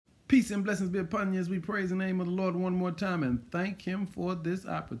Peace and blessings be upon you as we praise the name of the Lord one more time and thank Him for this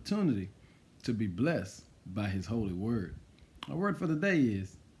opportunity to be blessed by His holy word. Our word for the day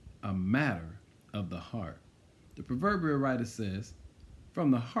is a matter of the heart. The proverbial writer says,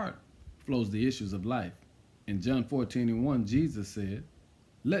 from the heart flows the issues of life. In John 14:1, Jesus said,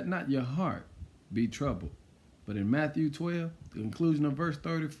 let not your heart be troubled. But in Matthew 12, the conclusion of verse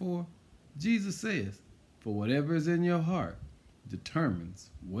 34, Jesus says, for whatever is in your heart determines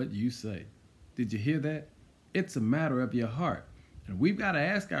what you say. Did you hear that? It's a matter of your heart. And we've got to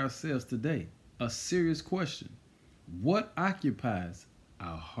ask ourselves today a serious question. What occupies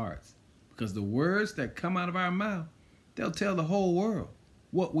our hearts? Because the words that come out of our mouth, they'll tell the whole world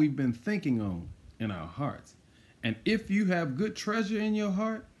what we've been thinking on in our hearts. And if you have good treasure in your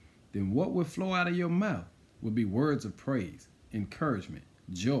heart, then what will flow out of your mouth will be words of praise, encouragement,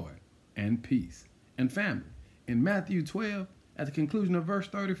 joy, and peace. And family, in Matthew 12, at the conclusion of verse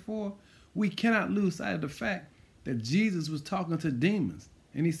 34, we cannot lose sight of the fact that Jesus was talking to demons.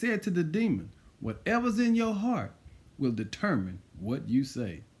 And he said to the demon, whatever's in your heart will determine what you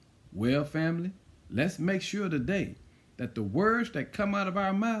say. Well, family, let's make sure today that the words that come out of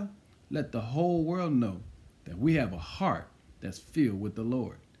our mouth let the whole world know that we have a heart that's filled with the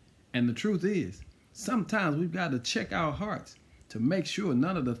Lord. And the truth is, sometimes we've got to check our hearts to make sure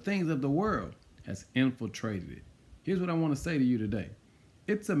none of the things of the world has infiltrated it. Here's what I want to say to you today.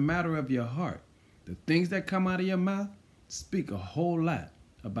 It's a matter of your heart. The things that come out of your mouth speak a whole lot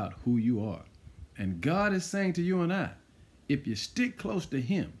about who you are. And God is saying to you and I, if you stick close to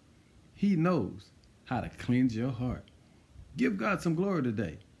Him, He knows how to cleanse your heart. Give God some glory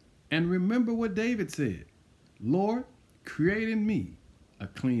today. And remember what David said, Lord, create in me a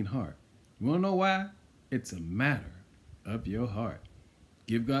clean heart. You want to know why? It's a matter of your heart.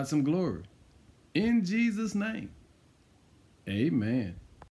 Give God some glory. In Jesus' name, amen.